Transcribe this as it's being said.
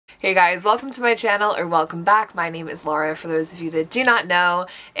Hey guys, welcome to my channel, or welcome back. My name is Laura for those of you that do not know,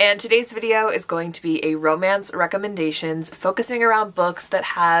 and today's video is going to be a romance recommendations focusing around books that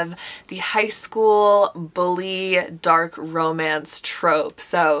have the high school bully dark romance trope.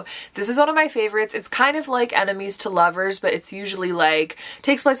 So this is one of my favorites. It's kind of like enemies to lovers, but it's usually like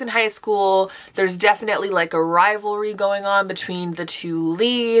takes place in high school. There's definitely like a rivalry going on between the two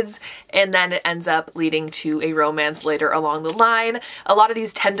leads, and then it ends up leading to a romance later along the line. A lot of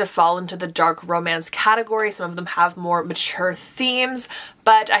these tend to fall into the dark romance category. Some of them have more mature themes,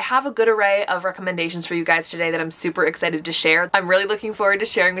 but I have a good array of recommendations for you guys today that I'm super excited to share. I'm really looking forward to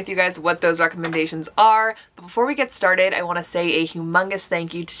sharing with you guys what those recommendations are. But before we get started, I want to say a humongous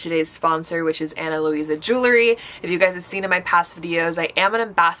thank you to today's sponsor, which is Ana Luisa Jewelry. If you guys have seen in my past videos, I am an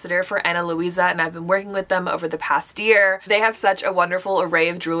ambassador for Ana Luisa, and I've been working with them over the past year. They have such a wonderful array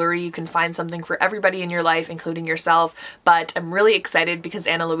of jewelry. You can find something for everybody in your life, including yourself, but I'm really excited because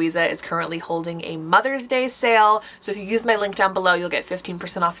Ana Luisa is currently holding a Mother's Day sale. So if you use my link down below, you'll get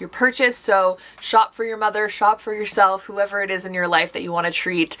 15% off your purchase. So shop for your mother, shop for yourself, whoever it is in your life that you want to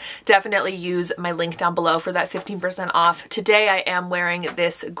treat. Definitely use my link down below for that 15% off. Today I am wearing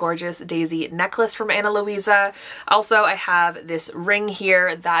this gorgeous daisy necklace from Ana Luisa. Also, I have this ring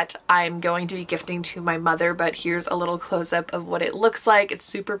here that I'm going to be gifting to my mother, but here's a little close-up of what it looks like. It's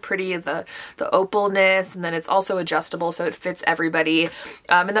super pretty, the opalness, and then it's also adjustable so it fits everybody.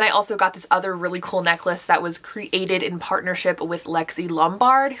 And then I also got this other really cool necklace that was created in partnership with Lexi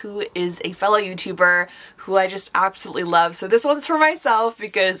Lombard, who is a fellow YouTuber who I just absolutely love. So this one's for myself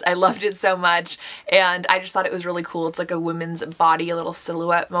because I loved it so much, and I just thought it was really cool. It's like a woman's body, a little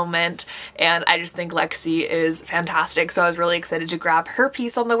silhouette moment, and I just think Lexi is fantastic. So I was really excited to grab her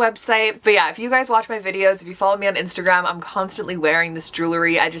piece on the website. But yeah, if you guys watch my videos, if you follow me on Instagram, I'm constantly wearing this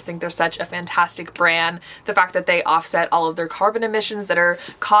jewelry. I just think they're such a fantastic brand. The fact that they offset all of their carbon emissions that are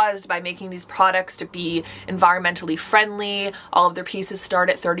caused by making these products to be environmentally friendly. All of their pieces start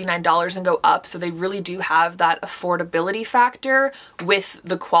at $39 and go up, so they really do have that affordability factor with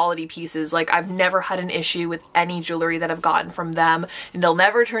the quality pieces. Like, I've never had an issue with any jewelry that I've gotten from them, and they'll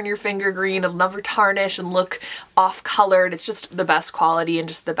never turn your finger green, it'll never tarnish and look off-colored. It's just the best quality and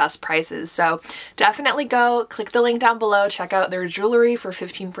just the best prices. So definitely go click the link down below, check out their jewelry for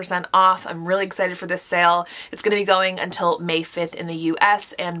 15% off. I'm really excited for this sale. It's going to be going until May 5th in the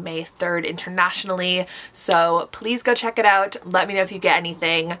US and May 3rd internationally, so please go check it out. Let me know if you get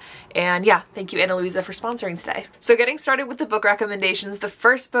anything, and yeah, thank you Ana Luisa for sponsoring today. So getting started with the book recommendations, the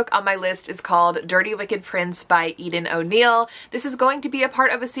first book on my list is called Dirty Wicked Prince by Eden O'Neill. This is going to be a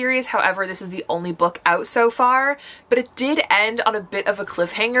part of a series, however this is the only book out so far, but it did end on a bit of a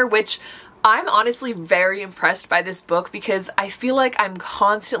cliffhanger, which I'm honestly very impressed by this book because I feel like I'm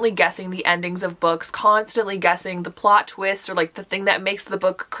constantly guessing the endings of books, constantly guessing the plot twist or like the thing that makes the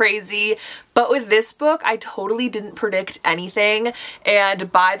book crazy. But with this book, I totally didn't predict anything,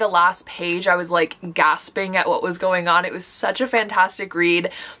 and by the last page I was like gasping at what was going on. It was such a fantastic read.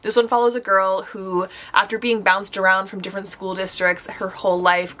 This one follows a girl who, after being bounced around from different school districts her whole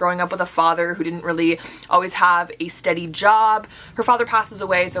life, growing up with a father who didn't really always have a steady job, her father passes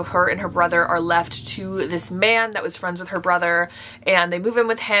away, so her and her brother are left to this man that was friends with her brother, and they move in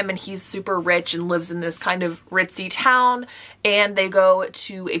with him, and he's super rich and lives in this kind of ritzy town, and they go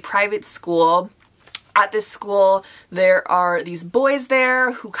to a private school. At this school, there are these boys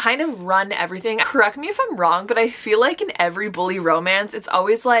there who kind of run everything. Correct me if I'm wrong, but I feel like in every bully romance, it's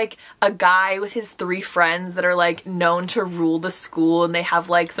always like a guy with his 3 friends that are like known to rule the school, and they have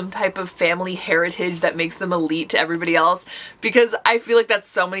like some type of family heritage that makes them elite to everybody else, because I feel like that's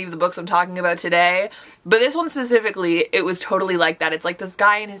so many of the books I'm talking about today. But this one specifically, it was totally like that. It's like this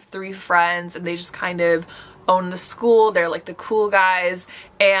guy and his 3 friends, and they just kind of own the school. They're like the cool guys,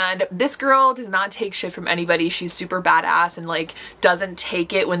 and this girl does not take shit from anybody. She's super badass and like doesn't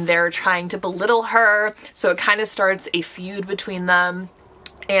take it when they're trying to belittle her, so it kind of starts a feud between them,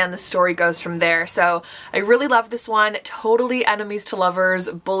 and the story goes from there. So I really love this one. Totally enemies to lovers,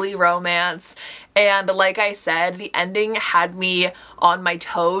 bully romance, and like I said, the ending had me on my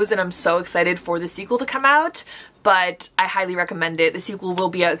toes, and I'm so excited for the sequel to come out. But I highly recommend it. The sequel will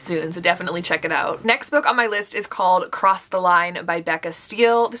be out soon, so definitely check it out. Next book on my list is called Cross the Line by Becca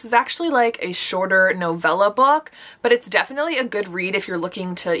Steele. This is actually like a shorter novella book, but it's definitely a good read if you're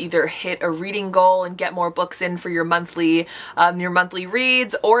looking to either hit a reading goal and get more books in for your monthly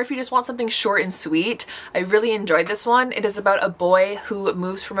reads, or if you just want something short and sweet. I really enjoyed this one. It is about a boy who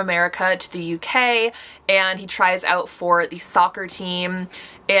moves from America to the UK, and he tries out for the soccer team,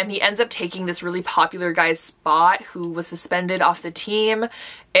 and he ends up taking this really popular guy's spot who was suspended off the team,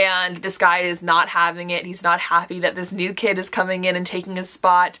 and this guy is not having it. He's not happy that this new kid is coming in and taking his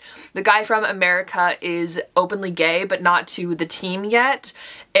spot. The guy from America is openly gay, but not to the team yet,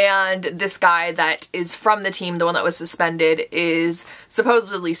 and this guy that is from the team, the one that was suspended, is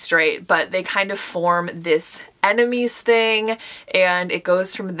supposedly straight, but they kind of form this enemies thing, and it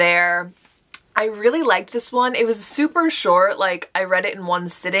goes from there. I really liked this one. It was super short, like I read it in one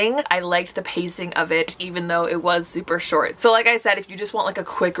sitting. I liked the pacing of it even though it was super short. So like I said, if you just want like a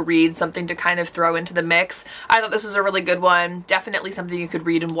quick read, something to kind of throw into the mix, I thought this was a really good one. Definitely something you could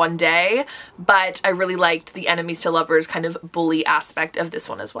read in one day, but I really liked the enemies to lovers kind of bully aspect of this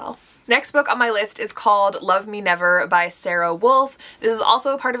one as well. Next book on my list is called Love Me Never by Sarah Wolf. This is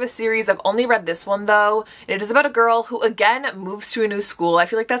also a part of a series. I've only read this one though. It is about a girl who again moves to a new school. I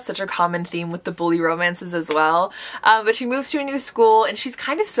feel like that's such a common theme with the bully romances as well. But she moves to a new school and she's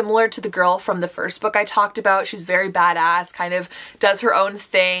kind of similar to the girl from the first book I talked about. She's very badass, kind of does her own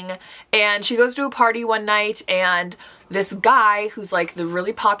thing, and she goes to a party one night and this guy who's like the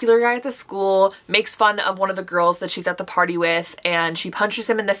really popular guy at the school makes fun of one of the girls that she's at the party with, and she punches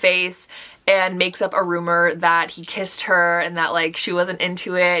him in the face and makes up a rumor that he kissed her and that like she wasn't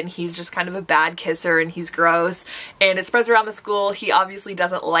into it and he's just kind of a bad kisser and he's gross, and it spreads around the school. He obviously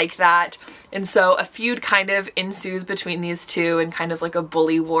doesn't like that, and so a feud kind of ensues between these two and kind of like a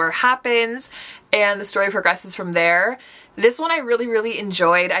bully war happens, and the story progresses from there. This one I really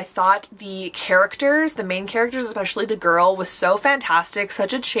enjoyed. I thought the characters, the main characters, especially the girl, was so fantastic.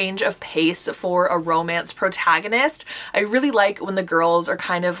 Such a change of pace for a romance protagonist. I really like when the girls are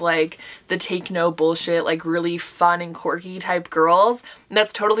kind of like the take no bullshit, like really fun and quirky type girls. And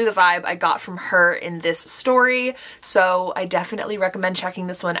that's totally the vibe I got from her in this story. So I definitely recommend checking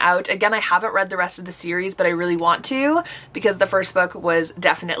this one out. Again, I haven't read the rest of the series, but I really want to because the first book was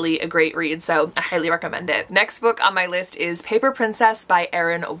definitely a great read. So I highly recommend it. Next book on my list is Paper Princess by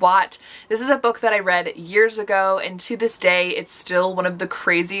Erin Watt. This is a book that I read years ago, and to this day it's still one of the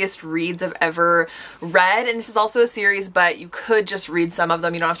craziest reads I've ever read. And this is also a series, but you could just read some of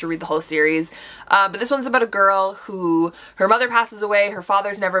them. You don't have to read the whole series. But this one's about a girl who, her mother passes away, her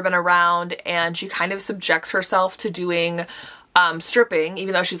father's never been around, and she kind of subjects herself to doing stripping,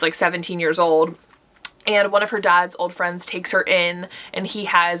 even though she's like 17 years old. And one of her dad's old friends takes her in, and he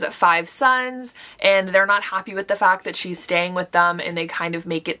has 5 sons, and they're not happy with the fact that she's staying with them, and they kind of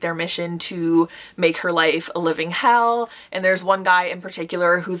make it their mission to make her life a living hell. And there's one guy in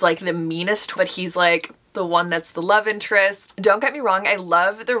particular who's like the meanest, but he's like the one that's the love interest. Don't get me wrong, I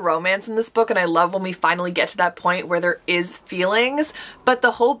love the romance in this book, and I love when we finally get to that point where there is feelings, but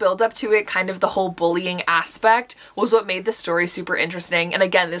the whole build up to it, kind of the whole bullying aspect, was what made the story super interesting. And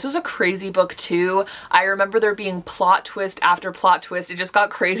again, this was a crazy book too. I remember there being plot twist after plot twist. It just got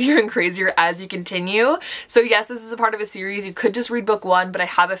crazier and crazier as you continue. So yes, this is a part of a series. You could just read book 1, but I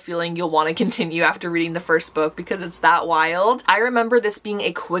have a feeling you'll want to continue after reading the first book because it's that wild. I remember this being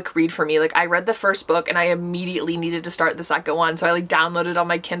a quick read for me. Like, I read the first book and I immediately needed to start the second one, so I like downloaded on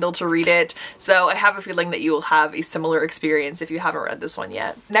my Kindle to read it. So I have a feeling that you will have a similar experience if you haven't read this one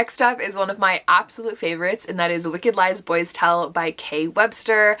yet. Next up is one of my absolute favorites, and that is Wicked Lies Boys Tell by Kay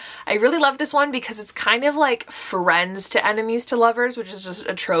Webster. I really love this one because it's kind of like friends to enemies to lovers, which is just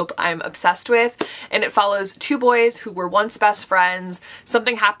a trope I'm obsessed with, and it follows 2 boys who were once best friends.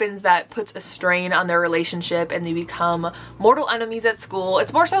 Something happens that puts a strain on their relationship and they become mortal enemies at school.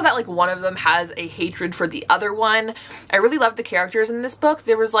 It's more so that like one of them has a hatred for the other one. I really loved the characters in this book.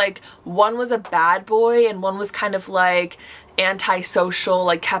 There was like, one was a bad boy and one was kind of like antisocial,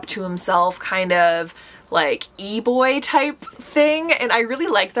 like kept to himself, kind of like e-boy type thing, and I really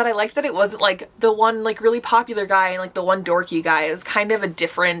liked that. I liked that it wasn't like the one like really popular guy and like the one dorky guy. It was kind of a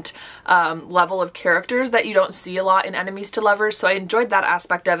different level of characters that you don't see a lot in enemies to lovers, so I enjoyed that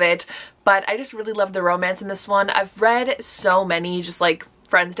aspect of it. But I just really loved the romance in this one. I've read so many just like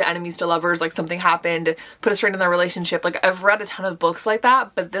friends to enemies to lovers, like something happened, put a strain in their relationship. Like, I've read a ton of books like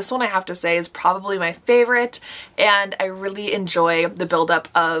that, but this one I have to say is probably my favorite, and I really enjoy the buildup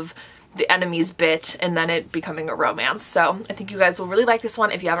of the enemies bit and then it becoming a romance. So I think you guys will really like this one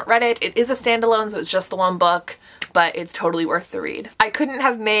if you haven't read it. It is a standalone, so it's just the one book, but it's totally worth the read. I couldn't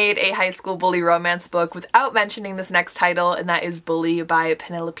have made a high school bully romance book without mentioning this next title, and that is Bully by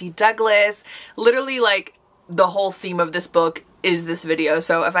Penelope Douglas. Literally, like, the whole theme of this book is this video,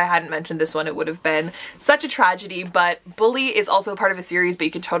 so if I hadn't mentioned this one, it would have been such a tragedy. But Bully is also part of a series, but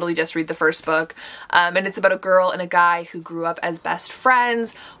you can totally just read the first book. And it's about a girl and a guy who grew up as best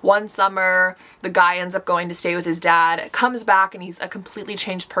friends. One summer, the guy ends up going to stay with his dad, comes back, and he's a completely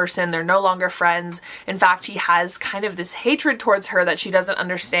changed person. They're no longer friends. In fact, he has kind of this hatred towards her that she doesn't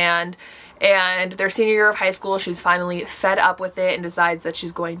understand. And their senior year of high school, she's finally fed up with it and decides that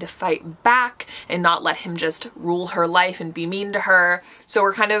she's going to fight back and not let him just rule her life and be mean to her. So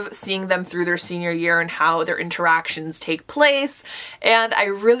we're kind of seeing them through their senior year and how their interactions take place. And I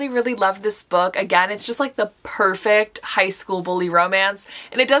really, really love this book. Again, it's just like the perfect high school bully romance.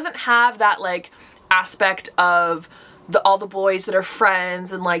 And it doesn't have that like aspect of all the boys that are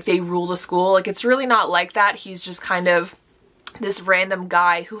friends and like they rule the school. Like it's really not like that. He's just kind of this random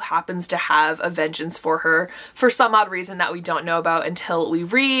guy who happens to have a vengeance for her for some odd reason that we don't know about until we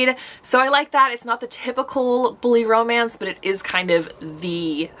read. So I like that. It's not the typical bully romance, but it is kind of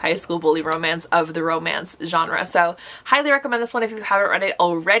the high school bully romance of the romance genre. So highly recommend this one if you haven't read it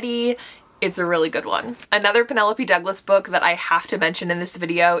already. It's a really good one. Another Penelope Douglas book that I have to mention in this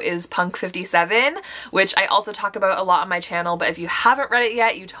video is Punk 57, which I also talk about a lot on my channel, but if you haven't read it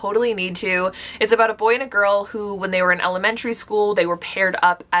yet, you totally need to. It's about a boy and a girl who, when they were in elementary school, they were paired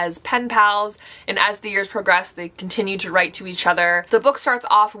up as pen pals, and as the years progressed, they continued to write to each other. The book starts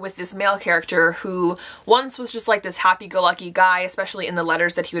off with this male character who once was just like this happy-go-lucky guy, especially in the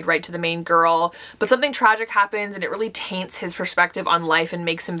letters that he would write to the main girl, but something tragic happens and it really taints his perspective on life and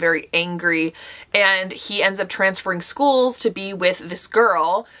makes him very angry. And he ends up transferring schools to be with this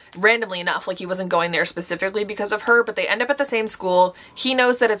girl randomly enough. Like he wasn't going there specifically because of her, but they end up at the same school. He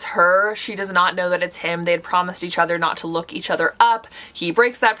knows that it's her. She does not know that it's him. They had promised each other not to look each other up. He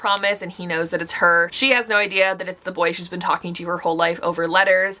breaks that promise and he knows that it's her. She has no idea that it's the boy she's been talking to her whole life over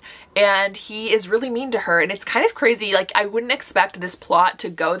letters, and he is really mean to her. And it's kind of crazy. Like I wouldn't expect this plot to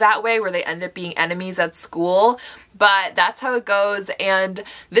go that way where they end up being enemies at school, but that's how it goes. And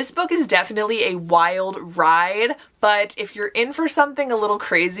this book is definitely a wild ride, but if you're in for something a little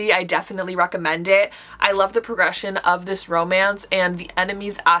crazy, I definitely recommend it. I love the progression of this romance, and the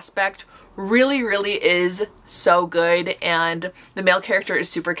enemies aspect really, really is so good, and the male character is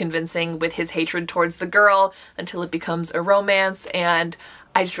super convincing with his hatred towards the girl until it becomes a romance, and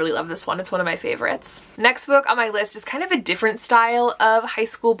I just really love this one. It's one of my favorites. Next book on my list is kind of a different style of high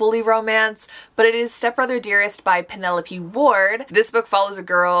school bully romance, but it is Stepbrother Dearest by Penelope Ward. This book follows a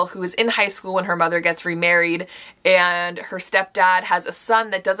girl who is in high school when her mother gets remarried, and her stepdad has a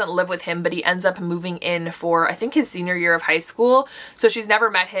son that doesn't live with him, but he ends up moving in for, I think, his senior year of high school. So she's never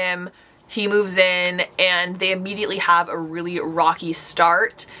met him. He moves in and they immediately have a really rocky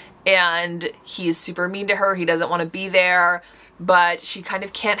start, and he's super mean to her. He doesn't want to be there, but she kind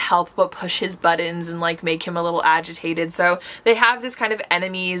of can't help but push his buttons and like make him a little agitated. So they have this kind of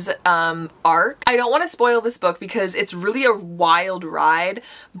enemies arc. I don't want to spoil this book because it's really a wild ride,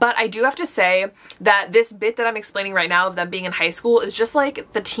 but I do have to say that this bit that I'm explaining right now of them being in high school is just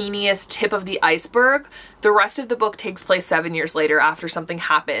like the teeniest tip of the iceberg. The rest of the book takes place 7 years later after something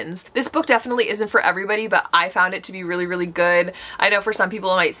happens. This book definitely isn't for everybody, but I found it to be really, really good. I know for some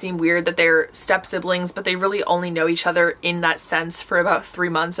people it might seem weird that they're step siblings, but they really only know each other in that sense for about 3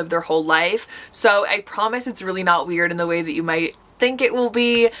 months of their whole life. So I promise it's really not weird in the way that you might think it will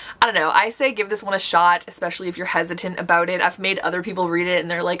be. I don't know. I say give this one a shot, especially if you're hesitant about it. I've made other people read it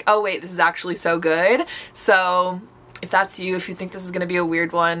and they're like, oh wait, this is actually so good. So if that's you, if you think this is going to be a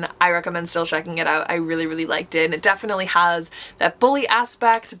weird one, I recommend still checking it out. I really, really liked it, and it definitely has that bully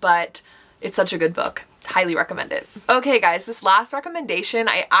aspect, but it's such a good book. Highly recommend it. Okay guys, this last recommendation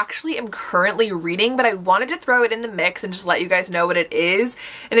I actually am currently reading, but I wanted to throw it in the mix and just let you guys know what it is.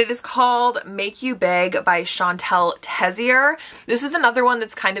 And it is called Make You Beg by Chantel Tezier. This is another one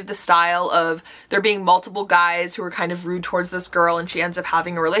that's kind of the style of there being multiple guys who are kind of rude towards this girl, and she ends up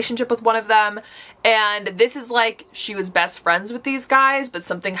having a relationship with one of them. And this is like she was best friends with these guys, but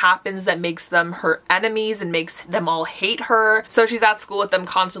something happens that makes them her enemies and makes them all hate her. So she's at school with them,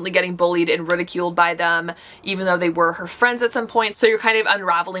 constantly getting bullied and ridiculed by them, even though they were her friends at some point. So you're kind of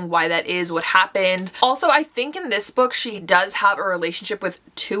unraveling why that is, what happened. Also, I think in this book she does have a relationship with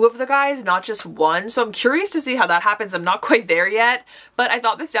 2 of the guys, not just 1. So I'm curious to see how that happens. I'm not quite there yet, but I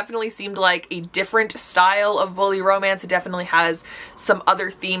thought this definitely seemed like a different style of bully romance. It definitely has some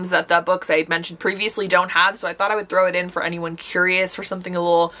other themes that the books I mentioned previously don't have, so I thought I would throw it in for anyone curious for something a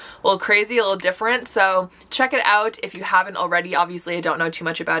little crazy, a little different. So check it out if you haven't already. Obviously I don't know too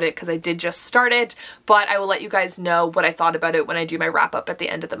much about it because I did just start it, but I will let you guys know what I thought about it when I do my wrap up at the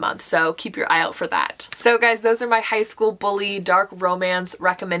end of the month, so keep your eye out for that. So guys, those are my high school bully dark romance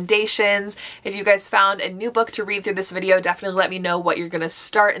recommendations. If you guys found a new book to read through this video, definitely let me know what you're gonna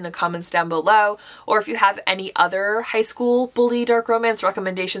start in the comments down below, or if you have any other high school bully dark romance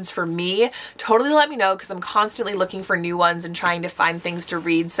recommendations for me, totally let me know, because I'm constantly looking for new ones and trying to find things to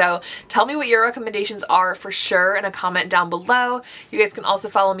read. So tell me what your recommendations are for sure in a comment down below. You guys can also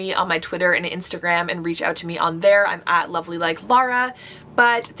follow me on my Twitter and Instagram and reach out to me on there. I'm at lovelyLikeLara.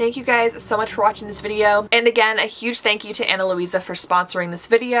 But thank you guys so much for watching this video. And again, a huge thank you to Ana Luisa for sponsoring this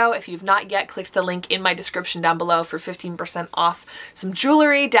video. If you've not yet, click the link in my description down below for 15% off some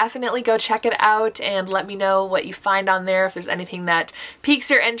jewelry. Definitely go check it out and let me know what you find on there. If there's anything that piques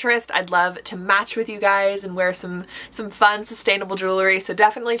your interest, I'd love to match with you guys and wear some fun, sustainable jewelry. So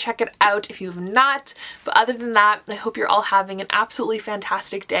definitely check it out if you've not. But other than that, I hope you're all having an absolutely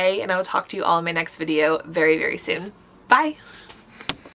fantastic day, and I will talk to you all in my next video very, very soon. Bye!